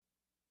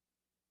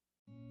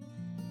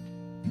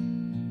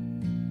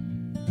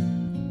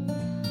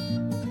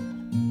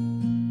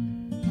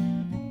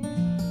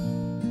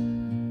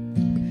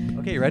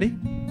Okay, you ready?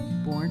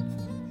 Born.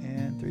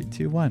 And 3,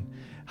 2, 1.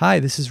 Hi,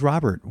 this is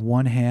Robert,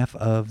 one half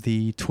of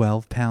the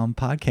 12-Pound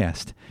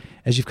Podcast.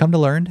 As you've come to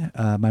learn,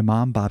 my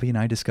mom, Bobbie, and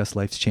I discuss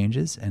life's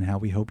changes and how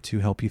we hope to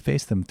help you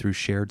face them through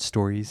shared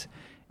stories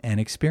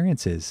and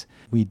experiences.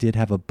 We did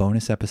have a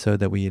bonus episode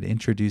that we had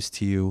introduced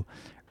to you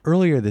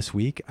earlier this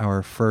week,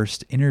 our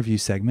first interview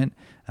segment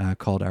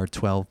called our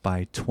 12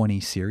 by 20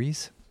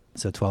 series.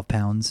 So 12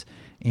 pounds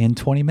in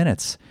 20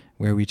 minutes,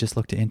 where we just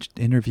look to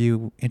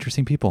interview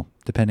interesting people,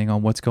 depending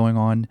on what's going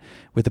on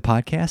with the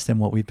podcast and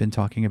what we've been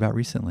talking about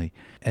recently.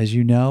 As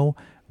you know,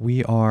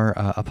 we are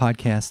a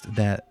podcast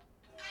that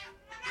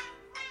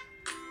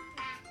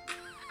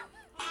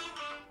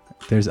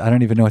I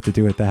don't even know what to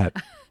do with that.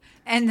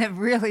 And the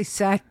really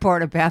sad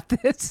part about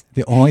this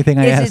The only thing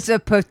I is asked, it's a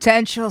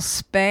potential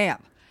spam.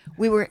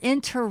 We were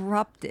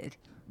interrupted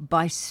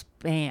by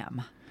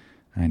spam.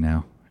 I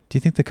know. Do you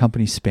think the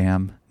company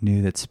Spam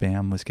knew that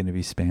spam was going to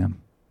be spam?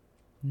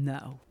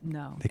 No.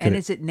 They And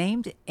is it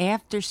named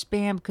after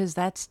spam? Because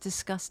that's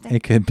disgusting.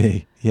 It could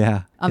be,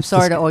 yeah. I'm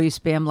sorry to all you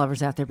spam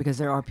lovers out there, because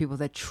there are people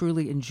that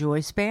truly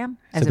enjoy spam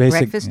as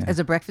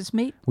a breakfast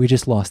meat. We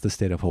just lost the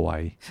state of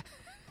Hawaii.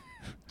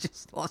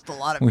 Just lost a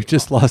lot of We've people.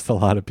 just lost a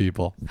lot of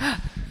people.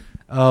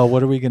 Oh,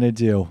 what are we going to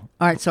do? All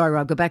right, sorry,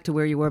 Rob. Go back to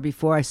where you were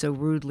before I so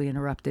rudely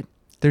interrupted.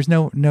 There's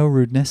no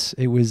rudeness.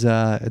 It was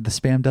the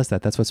spam does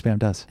that. That's what spam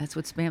does. That's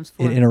what spam's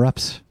for. It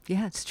interrupts.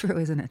 Yeah, it's true,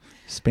 isn't it?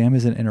 Spam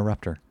is an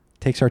interrupter.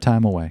 Takes our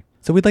time away.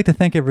 So we'd like to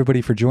thank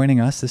everybody for joining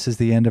us. This is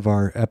the end of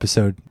our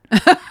episode.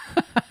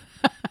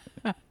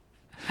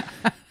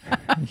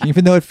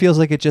 Even though it feels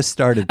like it just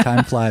started,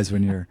 time flies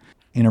when you're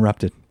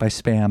interrupted by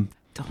spam.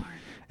 Darn.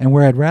 And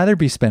where I'd rather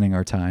be spending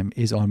our time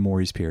is on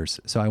Maury's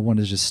Piers. So I want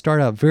to just start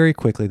out very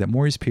quickly that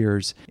Maury's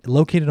Piers,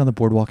 located on the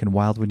boardwalk in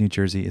Wildwood, New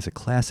Jersey, is a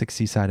classic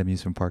seaside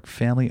amusement park,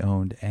 family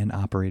owned and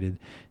operated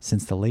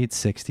since the late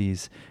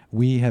 60s.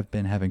 We have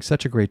been having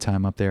such a great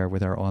time up there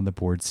with our On the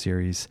Board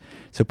series.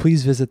 So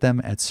please visit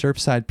them at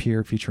Surfside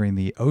Pier, featuring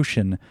the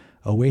Ocean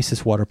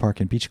Oasis Water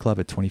Park and Beach Club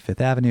at 25th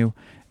Avenue,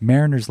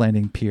 Mariners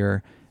Landing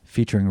Pier,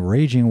 featuring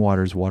Raging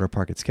Waters Water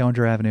Park at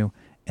Scavenger Avenue,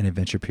 and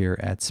Adventure Pier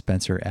at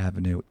Spencer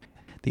Avenue.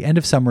 The end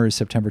of summer is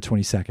September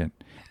 22nd.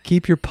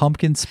 Keep your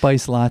pumpkin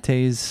spice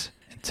lattes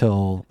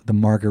until the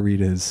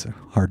margaritas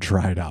are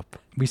dried up.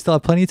 We still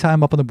have plenty of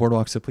time up on the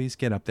boardwalk, so please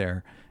get up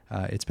there.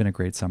 It's been a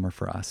great summer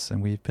for us,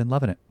 and we've been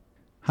loving it.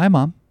 Hi,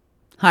 Mom.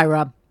 Hi,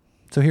 Rob.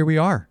 So here we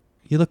are.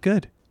 You look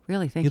good.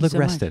 Really, thank you so much. You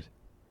look rested.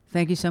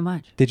 Thank you so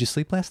much. Did you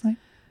sleep last night?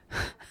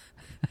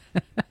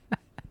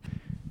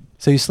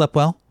 So you slept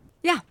well?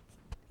 Yeah,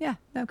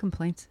 no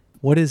complaints.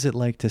 What is it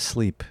like to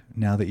sleep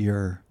now that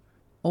you're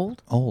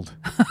Old?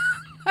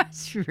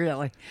 That's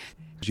really.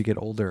 As you get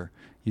older,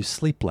 you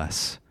sleep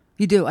less.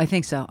 You do, I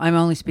think so. I'm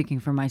only speaking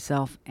for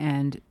myself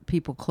and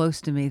people close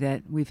to me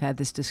that we've had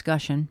this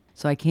discussion.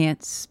 So I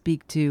can't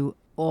speak to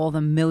all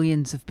the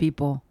millions of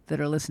people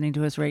that are listening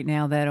to us right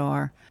now that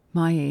are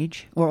my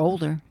age or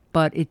older.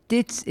 But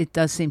it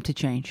does seem to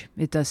change.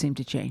 It does seem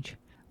to change.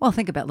 Well,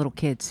 think about little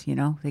kids,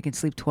 they can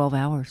sleep 12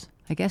 hours.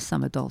 I guess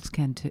some adults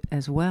can too,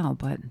 as well,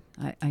 but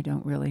I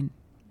don't really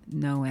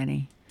know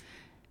any.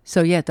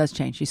 So yeah, it does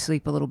change. You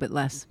sleep a little bit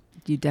less.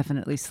 You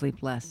definitely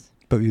sleep less.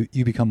 But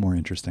you become more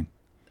interesting.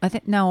 I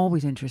think now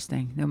always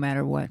interesting, no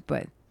matter what.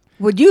 But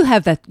would you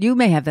have that? You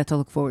may have that to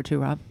look forward to,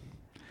 Rob.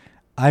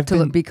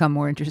 Become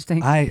more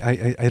interesting.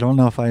 I don't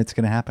know if it's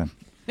going to happen.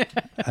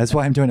 That's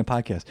why I'm doing a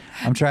podcast.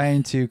 I'm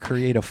trying to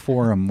create a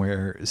forum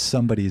where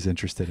somebody's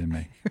interested in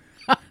me.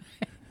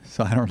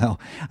 So I don't know.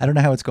 I don't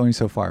know how it's going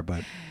so far,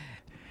 but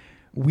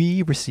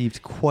we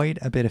received quite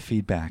a bit of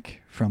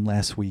feedback from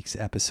last week's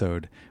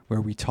episode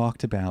where we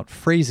talked about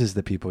phrases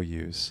that people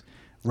use.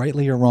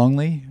 Rightly or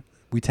wrongly,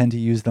 we tend to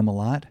use them a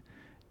lot.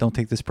 Don't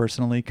take this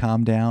personally.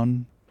 Calm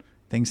down.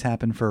 Things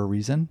happen for a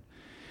reason.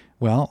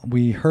 Well,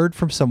 we heard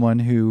from someone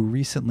who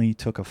recently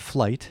took a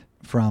flight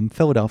from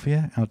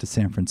Philadelphia out to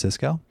San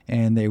Francisco,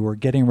 and they were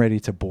getting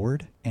ready to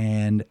board,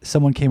 and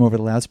someone came over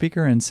the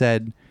loudspeaker and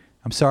said,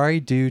 "I'm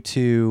sorry, due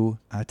to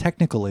a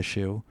technical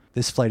issue,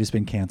 this flight has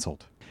been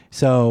canceled."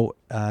 So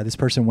this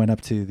person went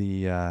up to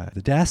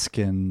the desk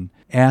and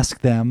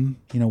asked them,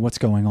 what's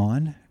going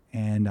on?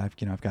 And I've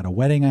got a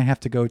wedding I have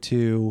to go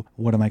to.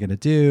 What am I going to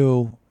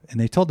do? And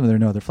they told them there are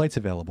no other flights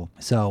available.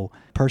 So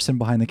person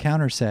behind the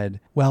counter said,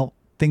 "Well,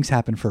 things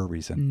happen for a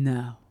reason."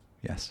 No.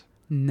 Yes.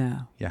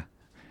 No. Yeah.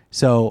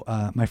 So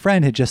my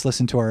friend had just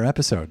listened to our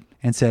episode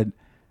and said,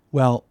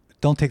 "Well,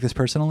 don't take this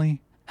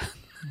personally,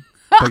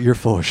 but you're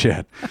full of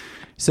shit."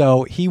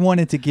 So he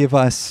wanted to give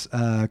us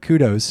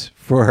kudos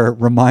for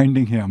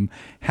reminding him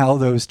how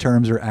those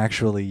terms are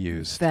actually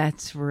used.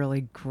 That's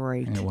really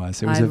great. And it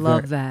was. I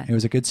love that. It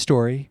was a good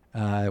story.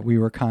 We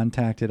were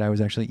contacted. I was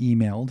actually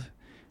emailed,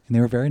 and they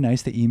were very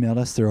nice. They emailed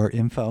us through our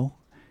info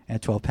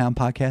at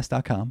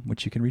 12poundpodcast.com,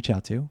 which you can reach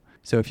out to.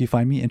 So if you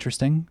find me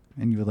interesting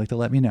and you would like to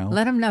let me know.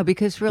 Let him know,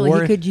 because really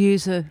he could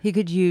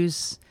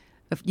use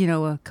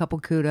a couple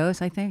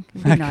kudos, I think.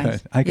 It'd be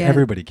nice.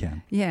 Everybody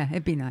can. Yeah,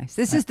 it'd be nice.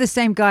 This is the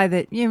same guy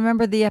that, you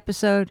remember the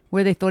episode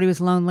where they thought he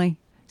was lonely?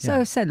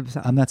 So send him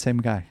something. I'm that same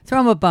guy. Throw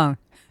him a bone.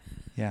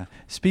 Yeah.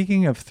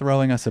 Speaking of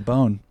throwing us a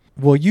bone,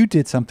 well, you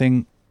did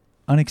something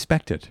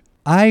unexpected.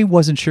 I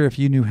wasn't sure if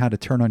you knew how to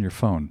turn on your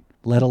phone,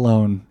 let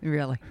alone.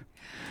 Really?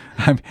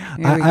 I'm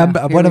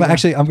going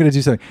to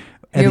do something.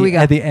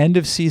 At the end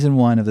of season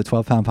 1 of the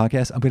 12-Pound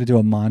Podcast, I'm going to do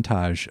a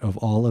montage of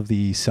all of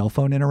the cell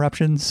phone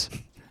interruptions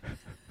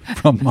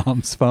from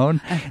Mom's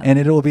phone, and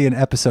it will be an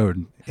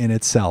episode in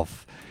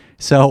itself.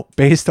 So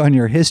based on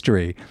your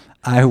history,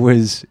 I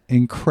was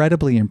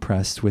incredibly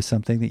impressed with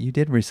something that you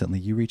did recently.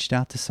 You reached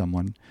out to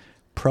someone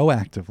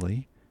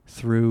proactively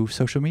through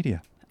social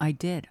media. I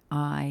did.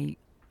 I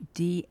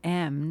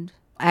DM'd.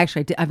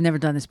 Actually, I've never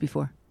done this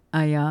before.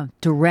 I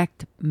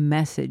direct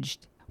messaged.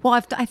 Well,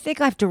 I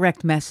think I've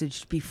direct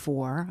messaged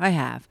before. I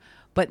have,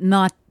 but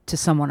not to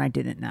someone I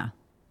didn't know.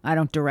 I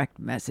don't direct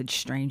message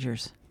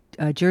strangers.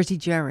 Jersey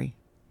Jerry.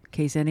 In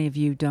case any of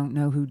you don't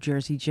know who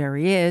Jersey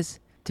Jerry is,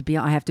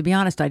 I have to be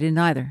honest, I didn't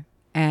either.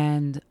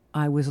 And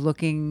I was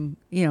looking,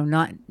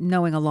 not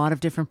knowing a lot of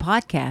different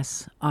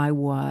podcasts. I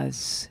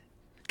was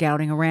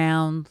scouting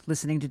around,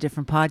 listening to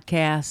different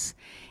podcasts,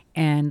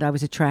 and I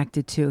was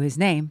attracted to his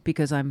name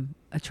because I'm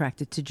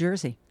attracted to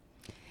Jersey.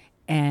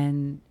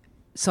 And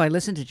so I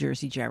listened to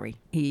Jersey Jerry.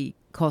 He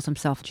calls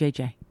himself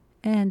JJ.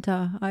 And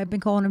I've been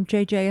calling him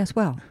JJ as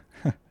well.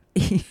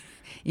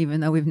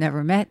 Even though we've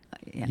never met.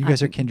 You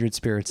guys are kindred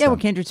spirits. Yeah, we're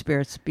kindred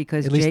spirits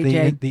because at least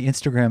JJ... the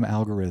Instagram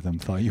algorithm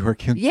thought you were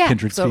kindred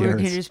spirits. Yeah, so we're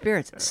kindred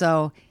spirits.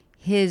 So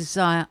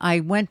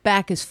I went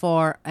back as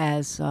far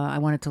as I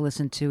wanted to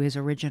listen to his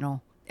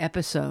original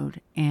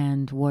episode,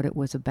 and what it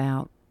was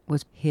about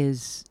was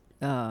his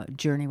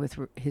journey with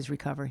his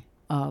recovery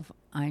of...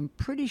 I'm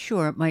pretty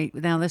sure it might...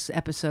 Now, this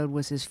episode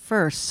was his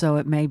first, so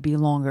it may be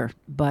longer.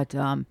 But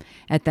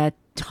at that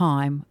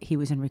time, he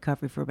was in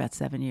recovery for about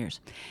 7 years.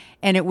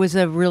 And it was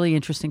a really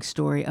interesting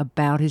story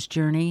about his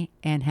journey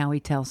and how he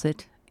tells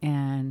it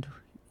and,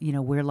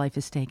 where life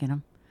has taken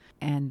him.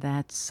 And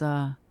that's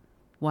why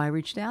I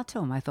reached out to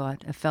him. I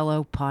thought, a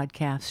fellow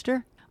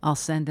podcaster, I'll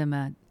send him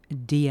a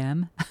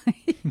DM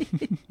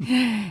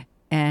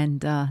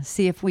and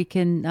see if we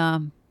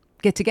can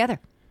get together.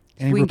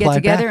 And we can get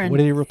together. What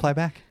did he reply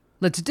back?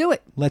 Let's do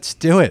it. Let's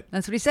do it.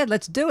 That's what he said.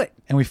 Let's do it.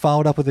 And we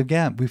followed up with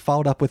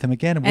him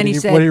again. And he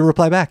said, what did he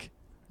reply back?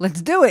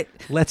 Let's do it.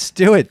 Let's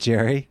do it,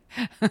 Jerry.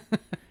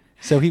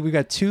 So we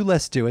got 2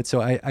 let's do it.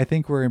 So I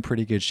think we're in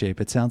pretty good shape.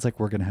 It sounds like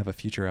we're going to have a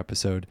future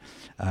episode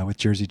with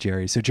Jersey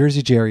Jerry. So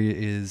Jersey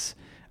Jerry is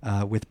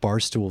with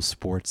Barstool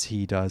Sports.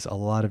 He does a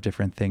lot of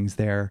different things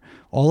there,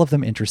 all of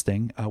them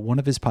interesting. One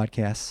of his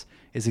podcasts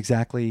is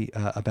exactly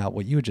about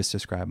what you had just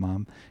described,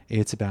 Mom.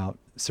 It's about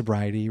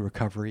sobriety,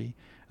 recovery.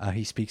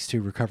 He speaks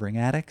to recovering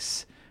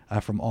addicts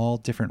from all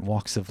different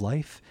walks of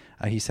life.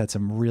 He's had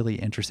some really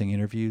interesting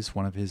interviews.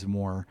 One of his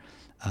more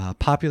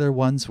popular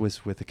ones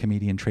was with the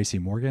comedian Tracy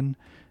Morgan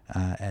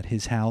at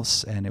his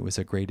house, and it was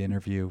a great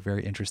interview.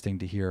 Very interesting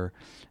to hear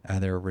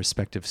their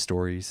respective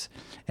stories.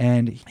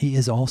 And he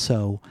is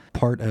also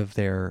part of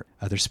their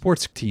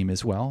sports team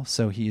as well.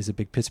 So he is a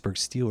big Pittsburgh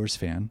Steelers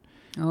fan,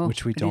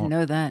 which we didn't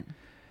know that.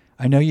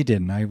 I know you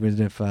didn't. I would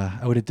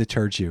have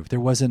deterred you. If there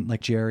wasn't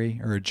like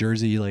Jerry or a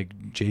Jersey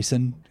like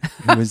Jason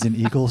who was an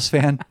Eagles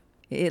fan.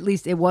 At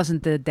least it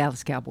wasn't the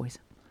Dallas Cowboys.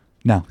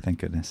 No, thank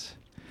goodness.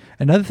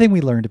 Another thing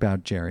we learned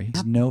about Jerry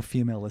is no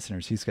female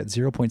listeners. He's got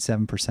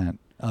 0.7%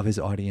 of his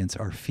audience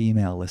are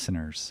female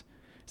listeners.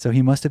 So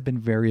he must have been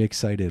very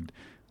excited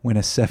when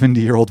a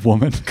 70-year-old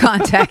woman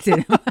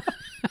contacted him.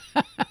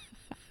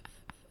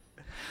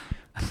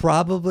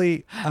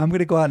 Probably, I'm going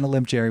to go out on a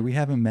limb, Jerry. We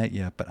haven't met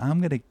yet, but I'm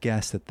going to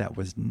guess that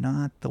was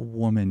not the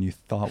woman you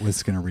thought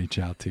was going to reach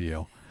out to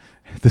you.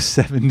 The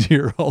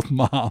 70-year-old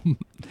mom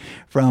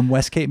from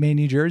West Cape May,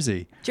 New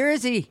Jersey.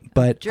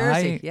 But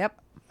Jersey, yep.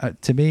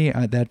 To me,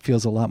 that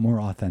feels a lot more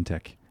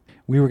authentic.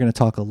 We were going to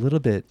talk a little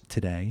bit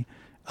today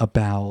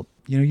about,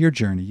 your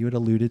journey. You had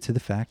alluded to the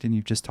fact, and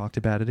you've just talked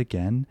about it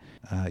again,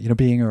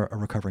 being a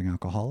recovering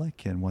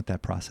alcoholic and what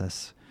that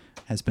process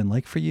has been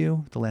like for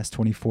you the last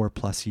 24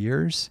 plus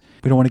years.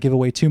 We don't want to give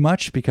away too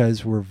much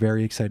because we're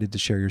very excited to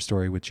share your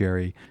story with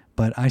Jerry.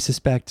 But I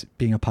suspect,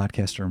 being a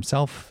podcaster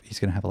himself, he's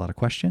going to have a lot of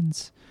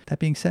questions. That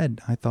being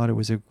said, I thought it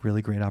was a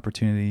really great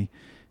opportunity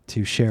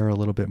to share a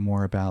little bit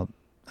more about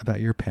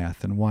your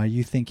path and why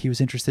you think he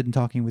was interested in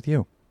talking with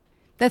you.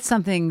 That's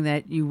something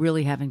that you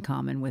really have in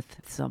common with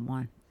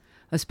someone,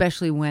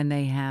 especially when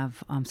they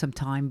have some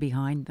time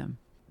behind them.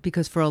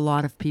 Because for a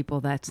lot of people,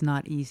 that's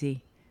not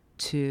easy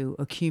to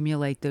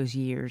accumulate those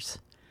years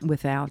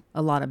without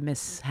a lot of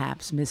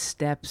mishaps,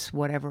 missteps,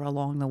 whatever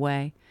along the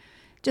way.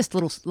 Just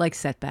little like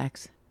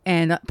setbacks.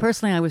 And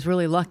personally, I was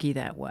really lucky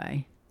that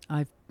way.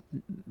 I've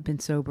been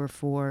sober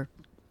for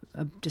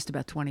just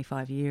about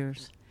 25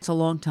 years. It's a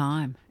long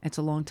time.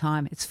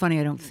 It's funny,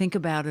 I don't think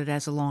about it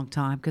as a long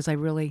time because I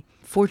really,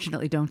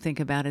 fortunately, don't think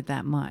about it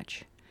that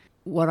much.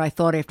 What I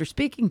thought after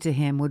speaking to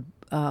him would,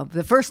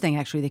 the first thing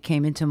actually that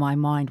came into my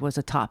mind was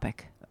a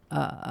topic,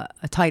 a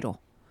title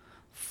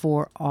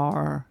for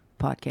our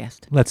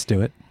podcast. Let's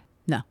do it.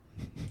 No.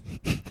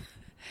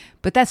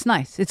 But that's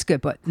nice. It's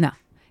good, but no.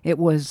 It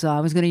was, I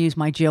was going to use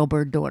my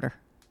Jailbird Daughter.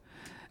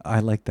 I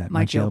like that.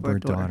 My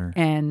Jailbird Daughter.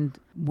 And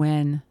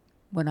when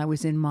I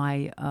was in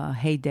my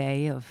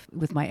heyday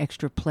with my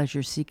extra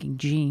pleasure-seeking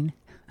gene,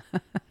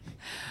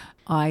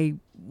 I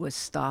was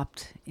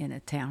stopped in a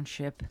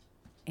township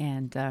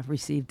and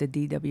received a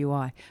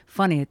DWI.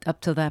 Funny,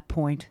 up to that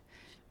point,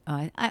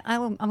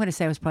 I'm going to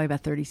say I was probably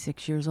about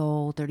 36 years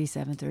old,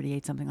 37,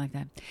 38, something like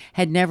that.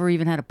 Had never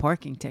even had a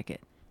parking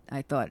ticket.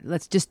 I thought,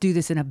 let's just do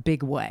this in a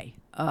big way.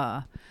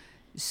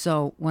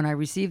 So when I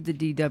received the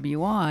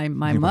DWI,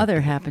 my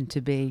mother happened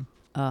to be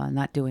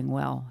not doing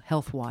well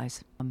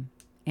health-wise,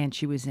 and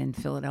she was in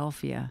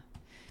Philadelphia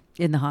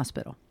in the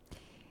hospital.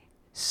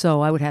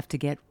 So I would have to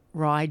get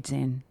rides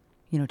in,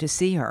 to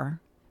see her,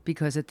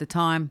 because at the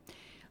time,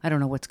 I don't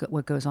know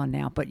what goes on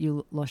now, but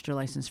you lost your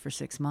license for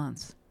 6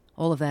 months.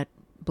 All of that,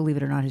 believe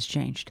it or not, has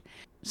changed.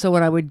 So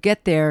when I would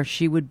get there,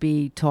 she would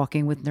be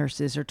talking with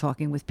nurses or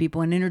talking with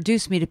people and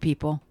introduce me to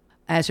people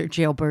as her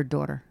jailbird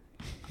daughter,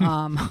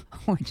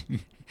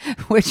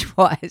 which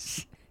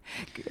was...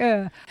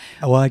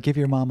 Well, I give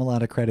your mom a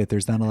lot of credit.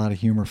 There's not a lot of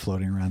humor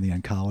floating around the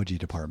oncology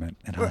department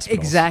at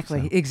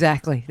hospitals.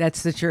 Exactly.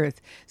 That's the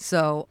truth.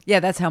 So, yeah,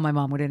 that's how my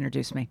mom would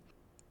introduce me.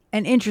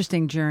 An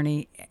interesting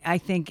journey. I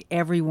think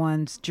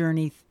everyone's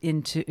journey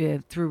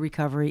into through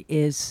recovery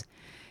is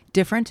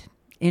different,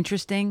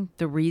 interesting.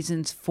 The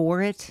reasons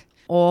for it,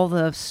 all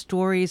the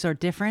stories are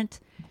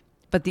different,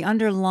 but the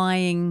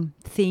underlying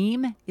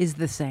theme is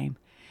the same,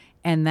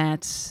 and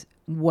that's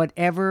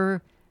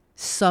whatever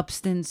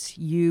substance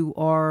you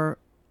are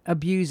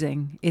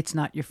abusing, it's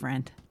not your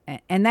friend.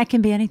 And that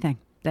can be anything.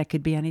 That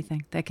could be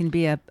anything. That can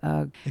be it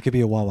could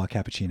be a Wawa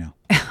cappuccino.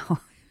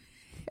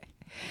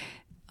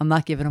 I'm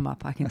not giving them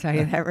up. I can tell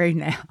you that right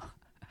now.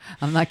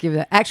 I'm not giving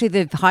that. Actually,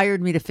 they've hired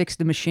me to fix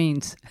the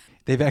machines.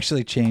 They've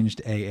actually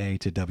changed AA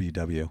to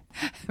WW.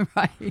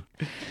 Right.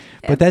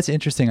 But that's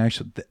interesting.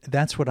 Actually,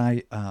 that's what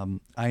I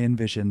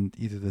envisioned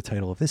either the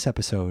title of this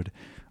episode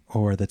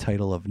or the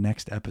title of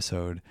next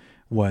episode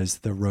was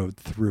The Road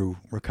Through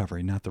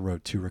Recovery, not The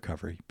Road to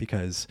Recovery,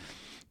 because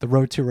the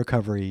road to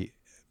recovery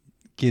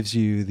gives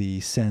you the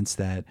sense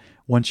that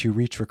once you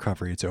reach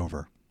recovery, it's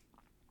over.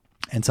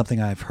 And something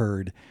I've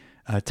heard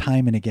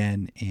time and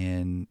again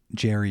in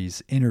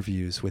Jerry's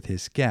interviews with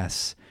his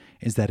guests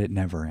is that it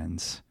never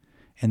ends,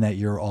 and that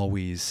you're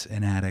always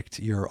an addict,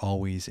 you're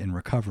always in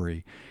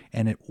recovery.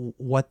 And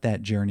what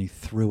that journey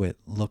through it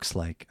looks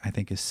like, I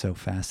think, is so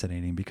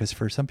fascinating, because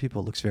for some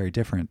people it looks very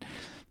different.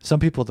 Some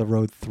people, the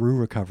road through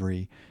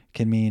recovery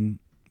can mean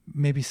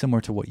maybe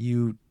similar to what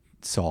you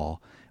saw,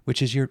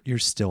 which is you're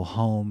still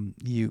home.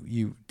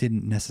 You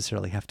didn't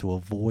necessarily have to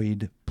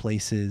avoid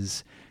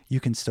places. You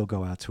can still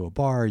go out to a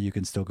bar. You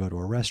can still go to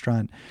a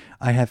restaurant.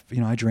 I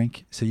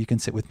drink, so you can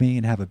sit with me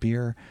and have a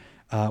beer.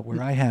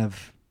 Where I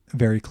have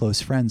very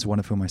close friends, one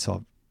of whom I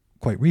saw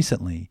quite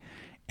recently,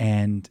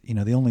 and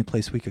the only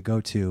place we could go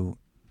to,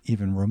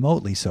 even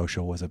remotely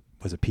social, was a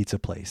pizza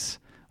place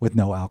with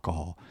no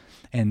alcohol,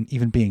 and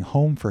even being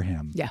home for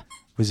him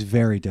was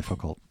very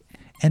difficult,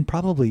 and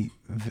probably,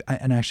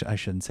 and actually I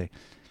shouldn't say,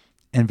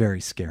 and very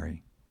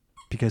scary,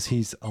 because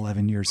he's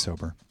 11 years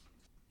sober.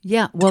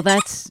 Yeah, well,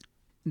 there's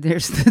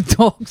the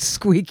dog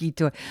squeaky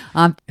toy.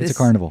 It's a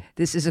carnival.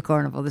 This is a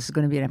carnival. This is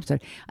going to be an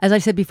episode. As I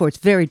said before, it's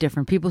very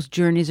different. People's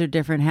journeys are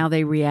different, how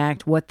they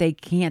react, what they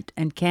can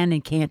and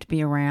can't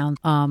be around.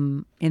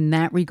 In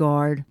that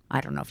regard,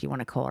 I don't know if you want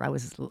to call it, I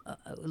was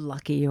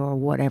lucky or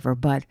whatever,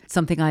 but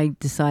something I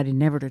decided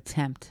never to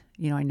attempt.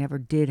 I never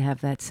did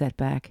have that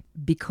setback,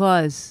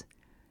 because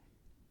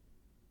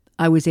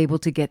I was able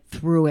to get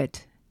through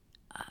it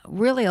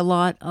really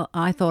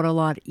I thought a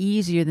lot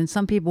easier than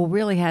some people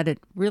really had it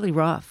really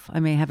rough.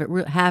 I may have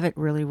it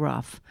really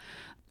rough.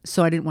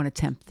 So I didn't want to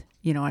tempt,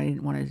 I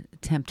didn't want to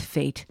tempt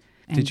fate.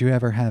 Did you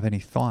ever have any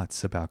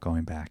thoughts about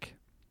going back?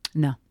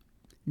 No.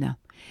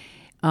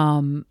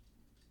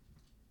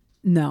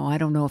 No, I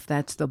don't know if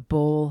that's the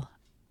bull.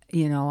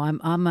 I've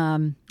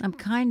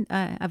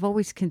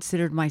always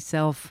considered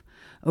myself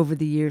over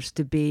the years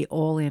to be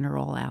all in or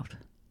all out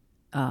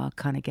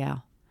kind of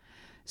gal.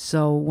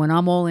 So when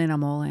I'm all in,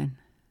 I'm all in.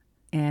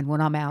 And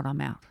when I'm out, I'm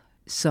out.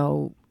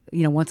 So,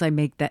 once I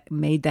made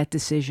that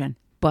decision,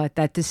 but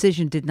that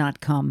decision did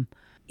not come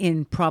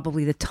in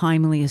probably the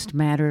timeliest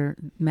manner,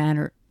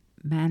 whatever,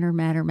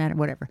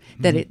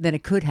 Mm-hmm. that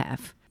it could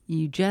have.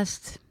 You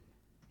just,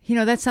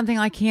 that's something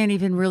I can't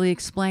even really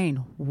explain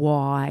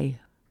why.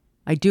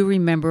 I do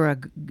remember a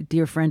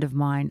dear friend of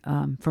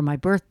mine, for my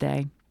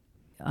birthday,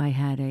 I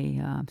had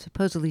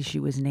supposedly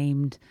she was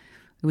named,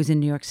 it was in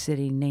New York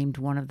City, named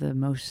one of the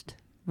most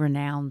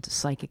renowned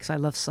psychics. I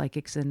love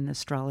psychics and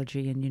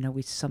astrology, and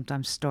we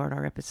sometimes start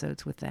our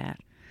episodes with that.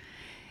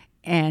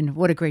 And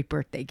what a great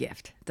birthday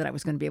gift that I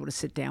was going to be able to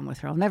sit down with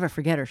her. I'll never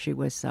forget her. She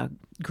was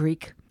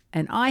Greek,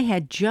 and I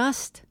had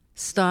just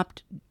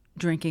stopped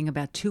drinking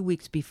about 2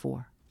 weeks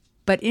before.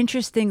 But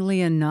interestingly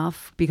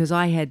enough, because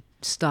I had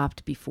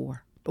stopped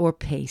before, or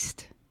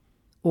paced,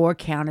 or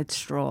counted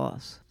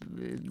straws,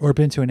 or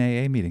been to an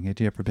AA meeting. Had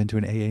you ever been to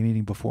an AA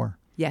meeting before?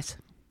 Yes,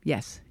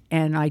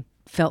 and I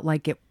felt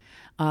like it.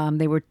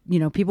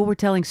 People were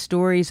telling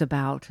stories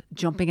about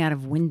jumping out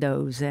of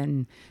windows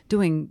and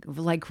doing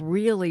like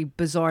really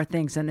bizarre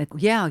things. And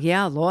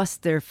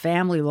lost their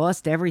family,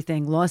 lost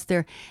everything,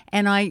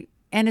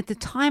 and at the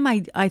time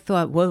I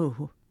thought,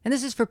 whoa. And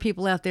this is for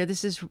people out there.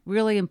 This is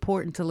really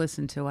important to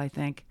listen to, I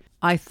think.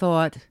 I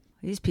thought,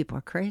 these people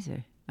are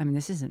crazy. I mean,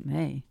 this isn't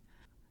me.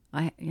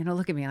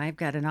 Look at me. I've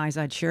got an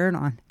eyes-eyed shirt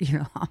on.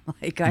 I'm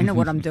like, I know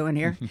what I'm doing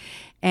here.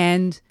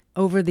 And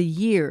over the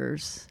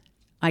years,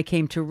 I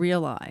came to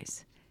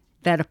realize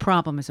that a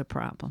problem is a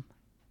problem.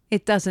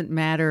 It doesn't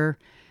matter.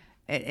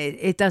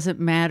 It doesn't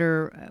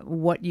matter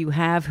what you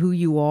have, who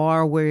you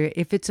are, where.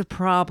 If it's a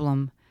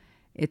problem,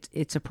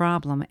 it's a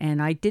problem.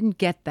 And I didn't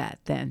get that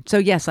then. So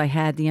yes, the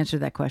answer to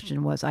that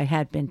question was I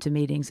had been to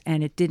meetings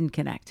and it didn't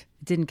connect.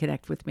 It didn't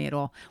connect with me at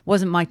all. It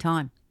wasn't my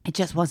time. It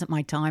just wasn't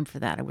my time for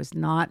that. I was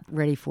not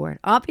ready for it.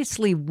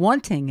 Obviously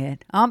wanting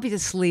it.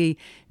 Obviously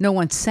no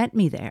one sent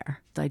me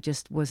there. I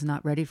just was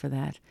not ready for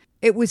that.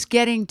 It was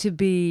getting to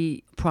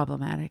be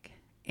problematic,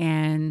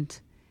 and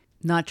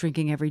not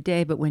drinking every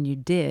day. But when you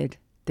did,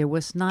 there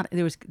wasn't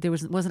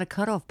a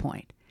cutoff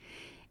point,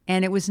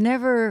 and it was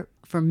never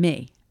for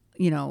me.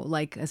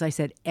 Like as I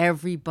said,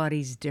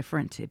 everybody's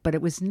different, but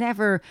it was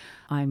never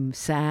I'm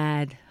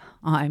sad.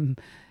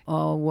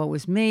 What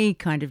was me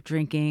kind of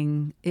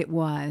drinking. It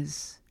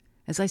was,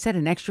 as I said,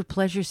 an extra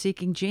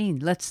pleasure-seeking gene.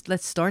 Let's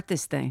start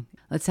this thing.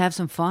 Let's have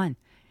some fun,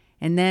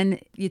 and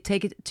then you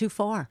take it too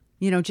far.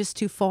 Just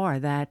too far.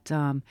 That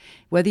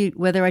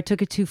whether I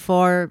took it too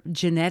far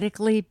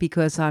genetically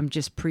because I'm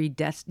just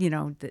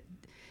predestined. The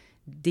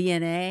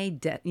DNA.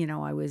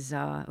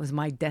 It was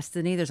my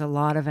destiny. There's a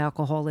lot of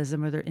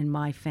alcoholism in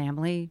my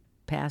family,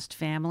 past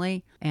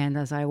family, and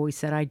as I always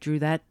said, I drew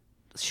that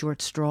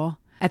short straw.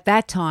 At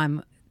that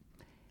time,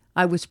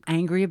 I was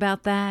angry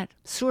about that.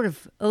 Sort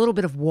of a little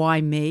bit of why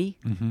me.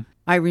 Mm-hmm.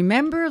 I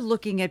remember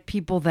looking at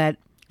people that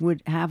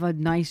would have a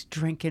nice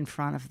drink in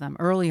front of them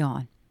early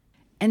on.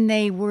 And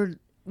they were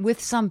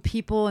with some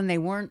people and they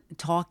weren't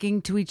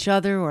talking to each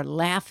other or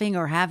laughing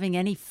or having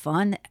any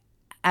fun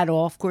at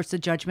all. Of course, the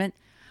judgment.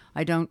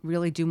 I don't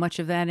really do much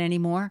of that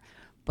anymore.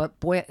 But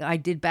boy, I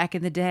did back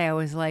in the day. I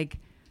was like,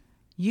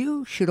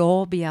 you should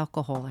all be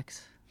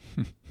alcoholics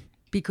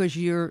because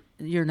you're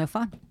no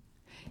fun.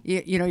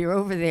 You're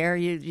over there.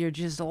 You're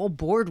just all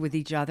bored with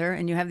each other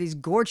and you have these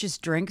gorgeous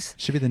drinks.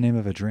 Should be the name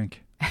of a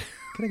drink.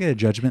 Can I get a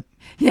judgment?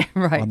 Yeah,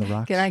 right. On the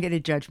rocks? Can I get a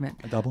judgment?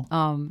 A double?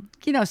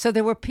 So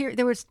there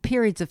was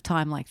periods of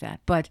time like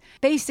that. But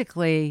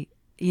basically,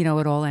 it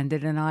all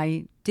ended. And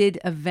I did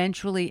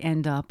eventually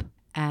end up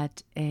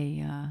at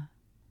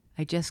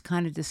I just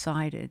kind of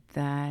decided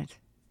that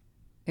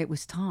it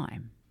was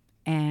time.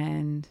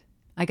 And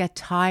I got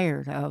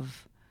tired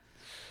of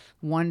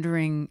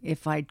wondering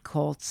if I'd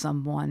called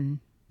someone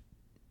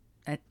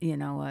a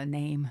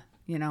name,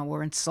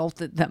 or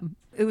insulted them.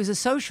 It was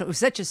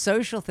such a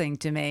social thing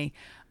to me.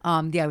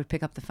 I would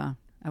pick up the phone.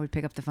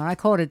 I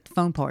called it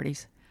phone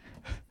parties.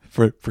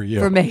 For you.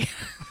 For me.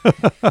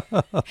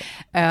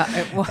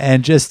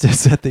 And just to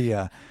set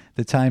the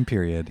time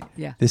period,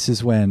 yeah. This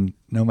is when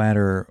no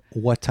matter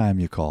what time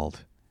you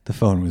called, the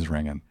phone was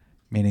ringing,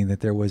 meaning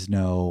that there was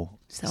no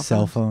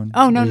cell phone.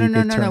 Oh, no. We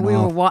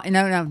were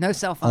no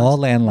cell phones. All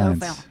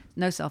landlines.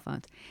 No cell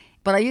phones.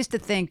 But I used to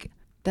think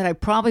that I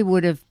probably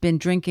would have been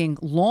drinking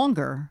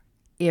longer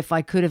if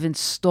I could have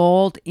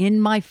installed in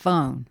my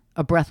phone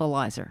a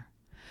breathalyzer,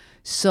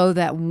 so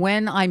that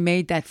when I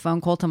made that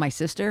phone call to my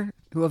sister,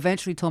 who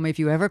eventually told me, if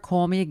you ever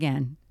call me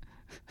again,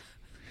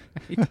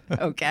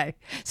 okay.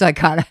 So I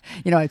kind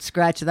of, I'd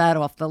scratch that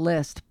off the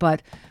list.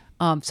 But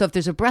so if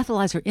there's a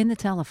breathalyzer in the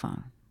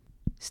telephone,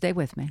 stay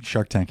with me.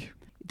 Shark Tank.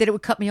 That it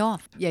would cut me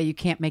off. Yeah, you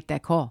can't make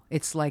that call.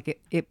 It's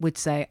like it would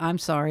say, I'm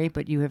sorry,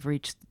 but you have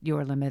reached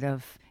your limit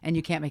and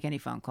you can't make any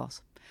phone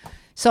calls.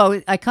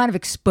 So I kind of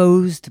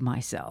exposed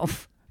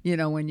myself.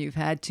 When you've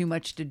had too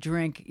much to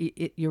drink,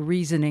 your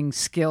reasoning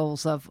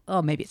skills of,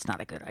 maybe it's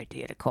not a good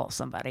idea to call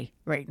somebody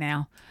right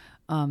now,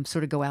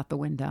 sort of go out the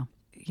window.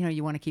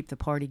 You want to keep the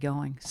party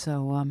going.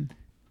 So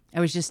I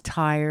was just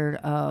tired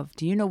of,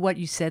 do you know what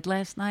you said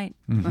last night?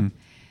 Mm-hmm.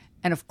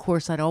 And of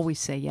course, I'd always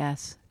say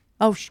yes.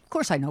 Oh, of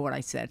course I know what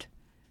I said.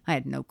 I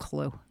had no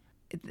clue.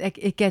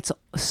 It gets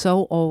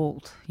so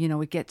old.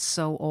 It gets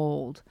so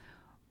old.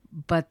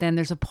 But then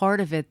there's a part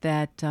of it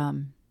that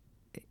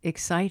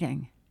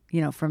exciting,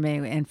 for me,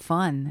 and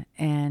fun,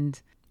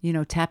 and,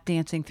 tap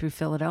dancing through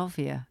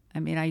Philadelphia. I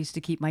mean, I used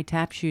to keep my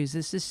tap shoes.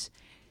 This is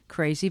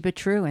crazy but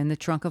true, in the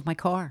trunk of my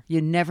car.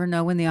 You never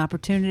know when the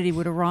opportunity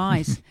would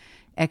arise.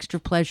 Extra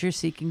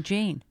pleasure-seeking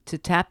gene to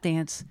tap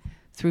dance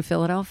through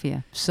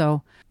Philadelphia.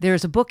 So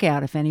there's a book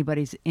out if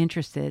anybody's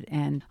interested,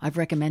 and I've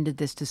recommended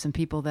this to some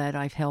people that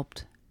I've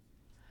helped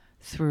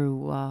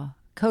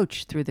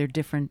coach through their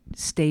different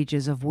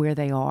stages of where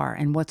they are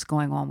and what's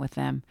going on with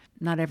them.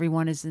 Not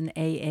everyone is in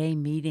AA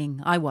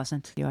meeting. I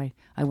wasn't.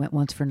 I went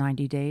once for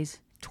 90 days,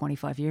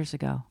 25 years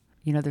ago.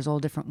 There's all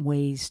different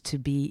ways to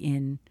be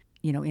in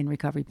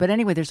recovery. But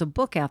anyway, there's a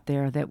book out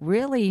there that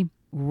really,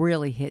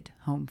 really hit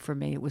home for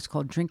me. It was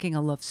called Drinking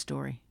a Love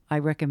Story. I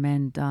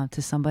recommend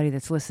to somebody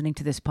that's listening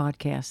to this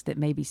podcast that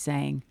may be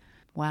saying,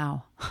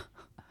 wow,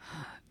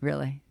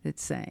 really,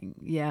 it's saying,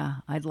 yeah,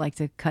 I'd like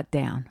to cut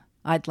down.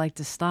 I'd like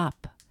to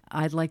stop.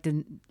 I'd like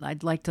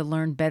to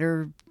learn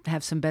better,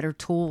 have some better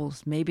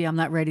tools. Maybe I'm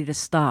not ready to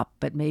stop,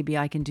 but maybe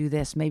I can do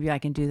this. Maybe I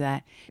can do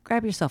that.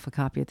 Grab yourself a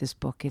copy of this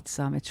book. It's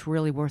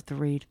really worth the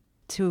read.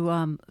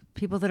 To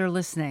people that are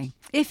listening,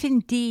 if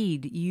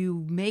indeed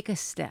you make a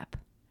step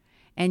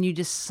and you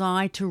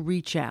decide to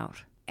reach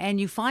out and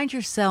you find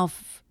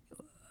yourself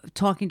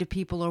talking to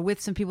people or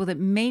with some people that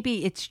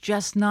maybe it's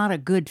just not a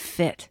good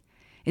fit,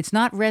 it's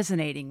not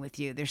resonating with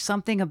you, there's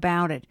something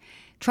about it,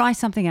 try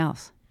something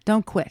else.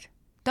 Don't quit.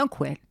 Don't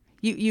quit.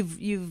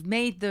 You've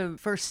made the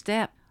first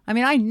step. I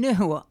mean, I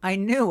knew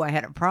I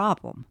had a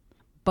problem,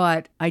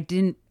 but I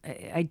didn't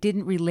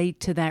relate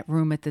to that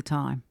room at the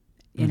time,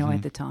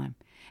 at the time.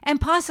 And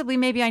possibly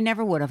maybe I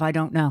never would have. I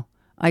don't know.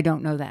 I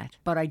don't know that.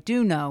 But I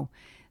do know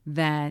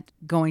that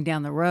going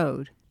down the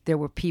road, there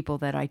were people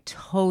that I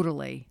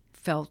totally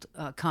felt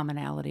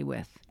commonality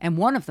with. And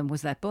one of them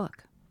was that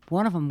book.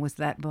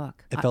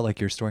 It felt like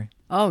your story?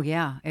 Oh,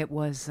 yeah. It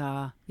was,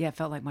 it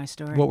felt like my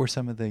story. What were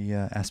some of the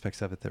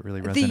aspects of it that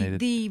really resonated?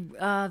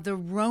 The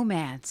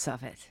romance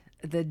of it,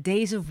 the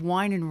days of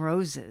wine and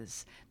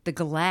roses, the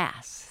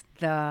glass,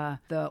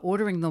 the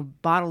ordering the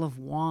bottle of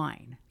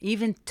wine.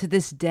 Even to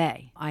this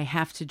day, I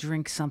have to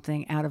drink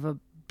something out of a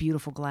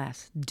beautiful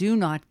glass. Do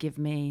not give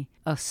me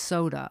a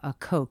soda, a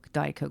Coke,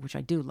 Diet Coke, which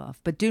I do love,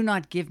 but do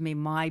not give me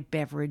my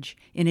beverage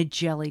in a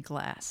jelly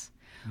glass.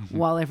 Mm-hmm.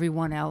 While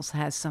everyone else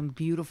has some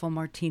beautiful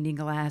martini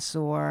glass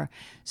I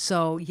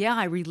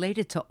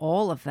related to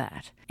all of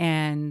that.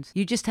 And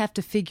you just have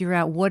to figure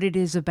out what it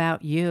is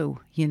about you,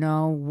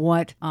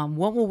 what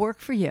will work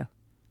for you.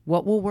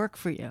 What will work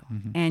for you.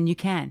 Mm-hmm. And you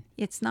can.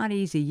 It's not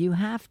easy. You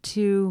have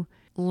to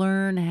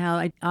learn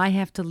how I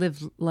have to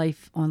live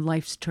life on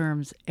life's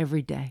terms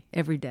every day.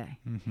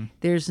 Mm-hmm.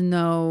 There's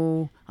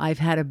no, I've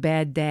had a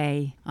bad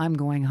day, I'm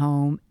going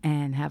home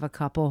and have a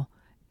couple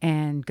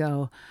and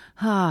go,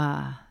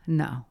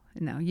 no,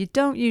 you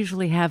don't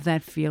usually have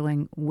that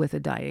feeling with a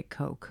Diet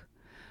Coke.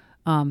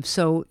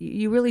 So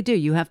you really do.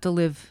 You have to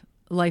live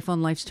life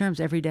on life's terms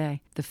every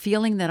day. The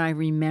feeling that I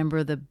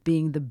remember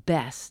being the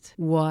best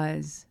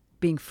was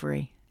being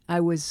free. I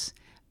was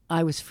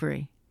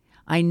free.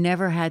 I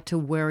never had to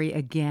worry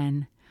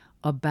again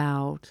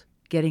about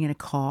getting in a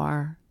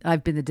car.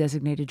 I've been the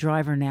designated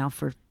driver now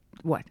for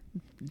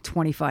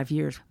 25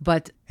 years.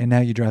 And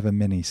now you drive a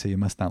Mini, so you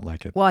must not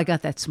like it. Well, I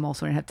got that small,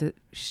 so I didn't have to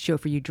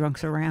chauffeur you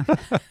drunks around.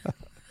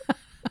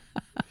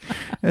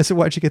 So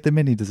why'd you get the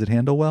Mini? Does it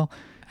handle well?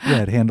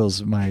 Yeah, it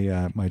handles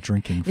my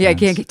drinking friends. Yeah, I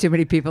can't get too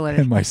many people in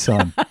it. And my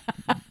son.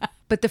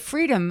 But the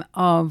freedom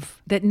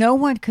of that no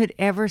one could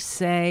ever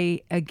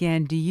say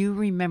again, do you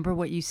remember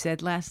what you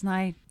said last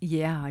night?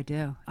 Yeah, I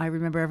do. I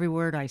remember every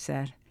word I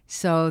said.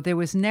 So there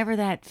was never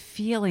that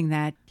feeling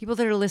that people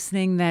that are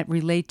listening that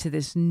relate to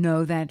this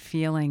know that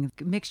feeling,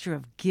 a mixture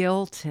of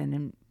guilt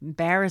and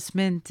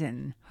embarrassment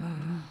and,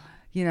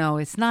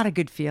 it's not a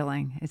good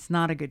feeling. It's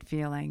not a good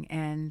feeling.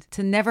 And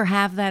to never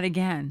have that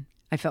again,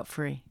 I felt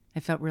free. I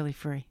felt really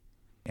free.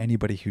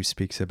 Anybody who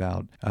speaks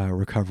about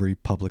recovery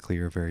publicly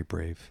are very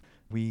brave.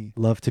 We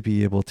love to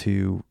be able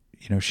to,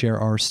 share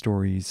our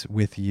stories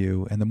with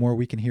you. And the more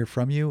we can hear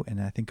from you, and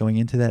I think going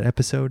into that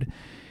episode,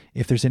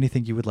 if there's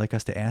anything you would like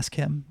us to ask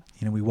him,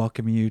 we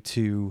welcome you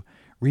to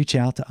reach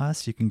out to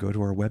us. You can go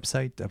to our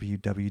website,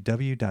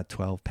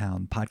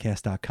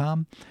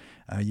 www.12poundpodcast.com.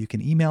 You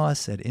can email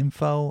us at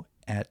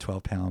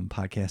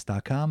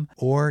info@12poundpodcast.com,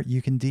 or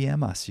you can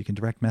DM us. You can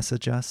direct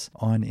message us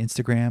on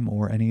Instagram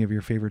or any of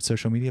your favorite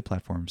social media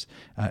platforms.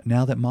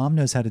 Now that Mom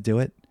knows how to do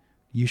it,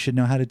 you should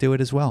know how to do it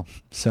as well.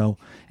 So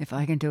if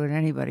I can do it,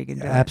 anybody can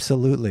do it.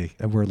 Absolutely.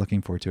 We're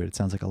looking forward to it. It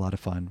sounds like a lot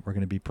of fun. We're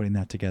going to be putting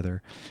that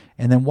together.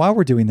 And then while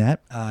we're doing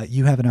that,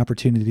 you have an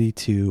opportunity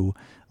to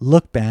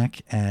look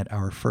back at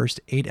our first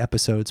 8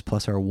 episodes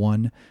plus our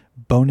one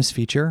bonus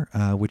feature,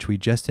 which we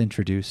just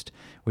introduced,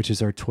 which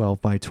is our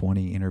 12 by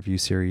 20 interview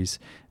series.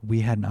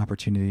 We had an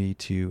opportunity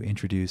to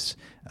introduce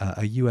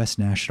a U.S.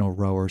 national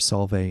rower,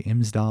 Solveig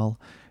Imsdal,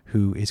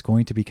 who is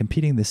going to be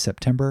competing this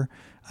September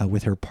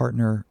with her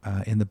partner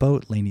in the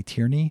boat, Lainey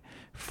Tierney,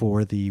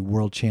 for the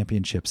World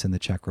Championships in the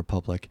Czech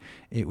Republic.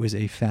 It was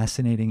a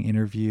fascinating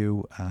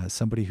interview,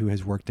 somebody who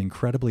has worked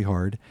incredibly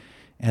hard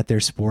at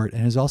their sport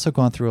and has also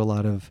gone through a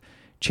lot of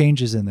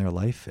changes in their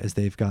life as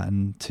they've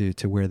gotten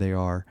to where they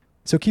are.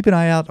 So keep an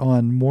eye out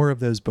on more of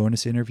those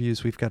bonus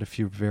interviews. We've got a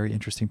few very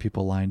interesting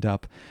people lined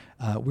up.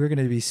 We're going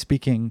to be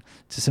speaking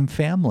to some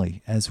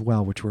family as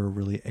well, which we're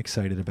really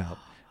excited about.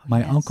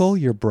 My uncle,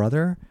 your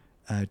brother,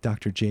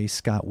 Dr. J.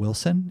 Scott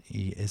Wilson.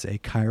 He is a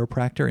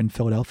chiropractor in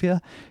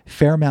Philadelphia.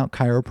 Fairmount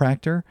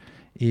Chiropractor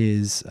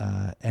is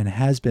and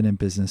has been in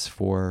business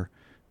for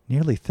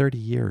nearly 30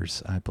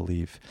 years, I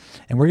believe.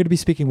 And we're going to be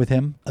speaking with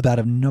him about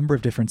a number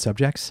of different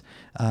subjects,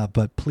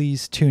 but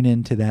please tune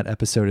in to that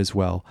episode as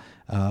well.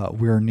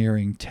 We're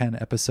nearing 10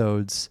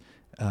 episodes,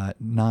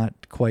 not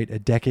quite a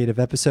decade of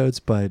episodes,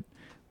 but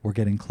we're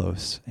getting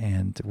close,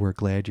 and we're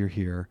glad you're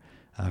here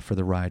for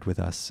the ride with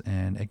us.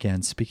 And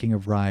again, speaking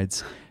of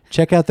rides,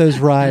 check out those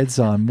rides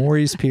on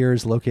Maury's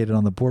Piers, located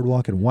on the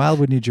boardwalk in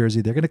Wildwood, New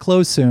Jersey. They're going to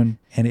close soon,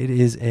 and it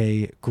is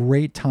a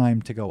great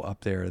time to go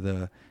up there.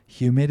 The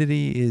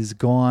humidity is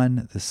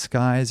gone. The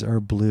skies are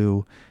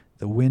blue.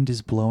 The wind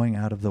is blowing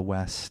out of the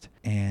west,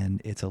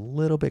 and it's a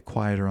little bit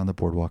quieter on the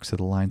boardwalk, so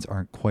the lines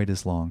aren't quite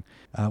as long.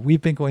 We've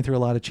been going through a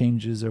lot of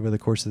changes over the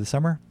course of the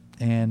summer,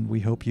 and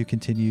we hope you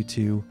continue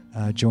to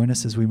join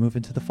us as we move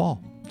into the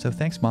fall. So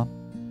thanks, Mom.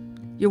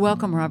 You're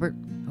welcome, Robert.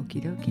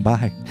 Okie dokie.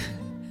 Bye.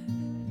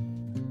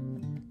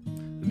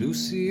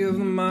 Lucy of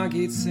the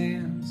Margate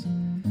Sands,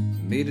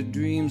 made of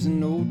dreams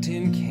and old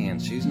tin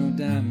cans. She's no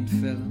diamond,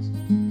 fellas,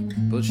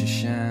 but she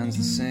shines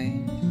the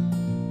same.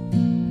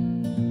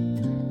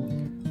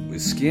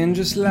 With skin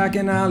just like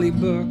an alley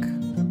buck,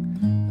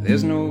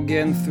 there's no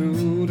getting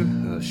through to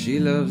her. She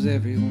loves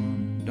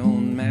everyone,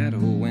 don't matter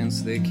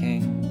whence they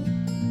came.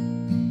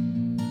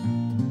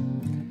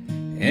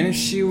 And if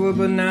she were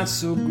but not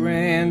so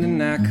grand,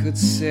 and I could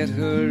set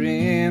her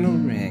in a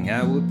ring,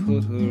 I would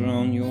put her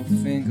on your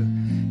finger,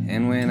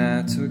 and when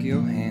I took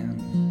your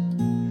hand,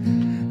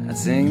 I'd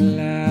sing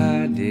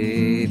la-de-da-de-da.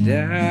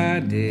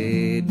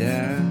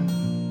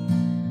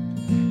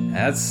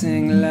 I'd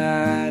sing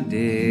la-de-da-de-da.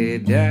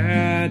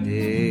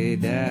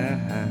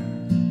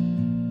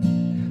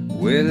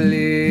 Well,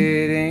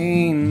 it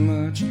ain't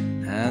much,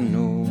 I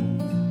know,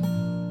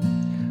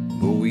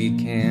 but we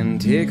can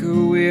take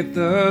her with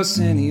us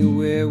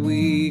anywhere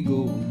we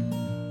go.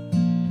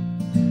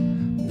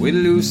 With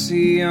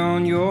Lucy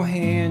on your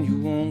hand, you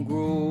won't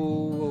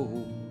grow